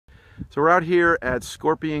So we're out here at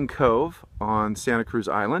Scorpion Cove on Santa Cruz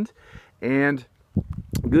Island, and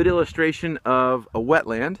good illustration of a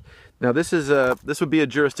wetland. Now this would be a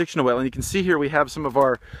jurisdictional wetland. You can see here we have some of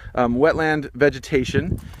our wetland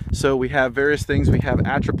vegetation. So we have various things. We have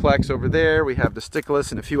Atroplex over there, we have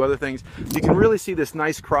Disticulus and a few other things. You can really see this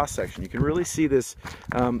nice cross section. You can really see this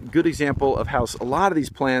good example of how a lot of these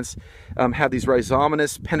plants have these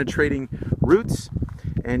rhizomatous penetrating roots.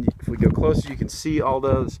 And if we go closer, you can see all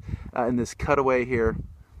those in this cutaway here.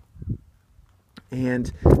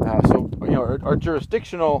 And so, you know, our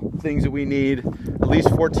jurisdictional things that we need: at least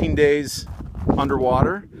 14 days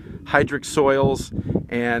underwater, hydric soils,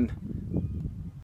 and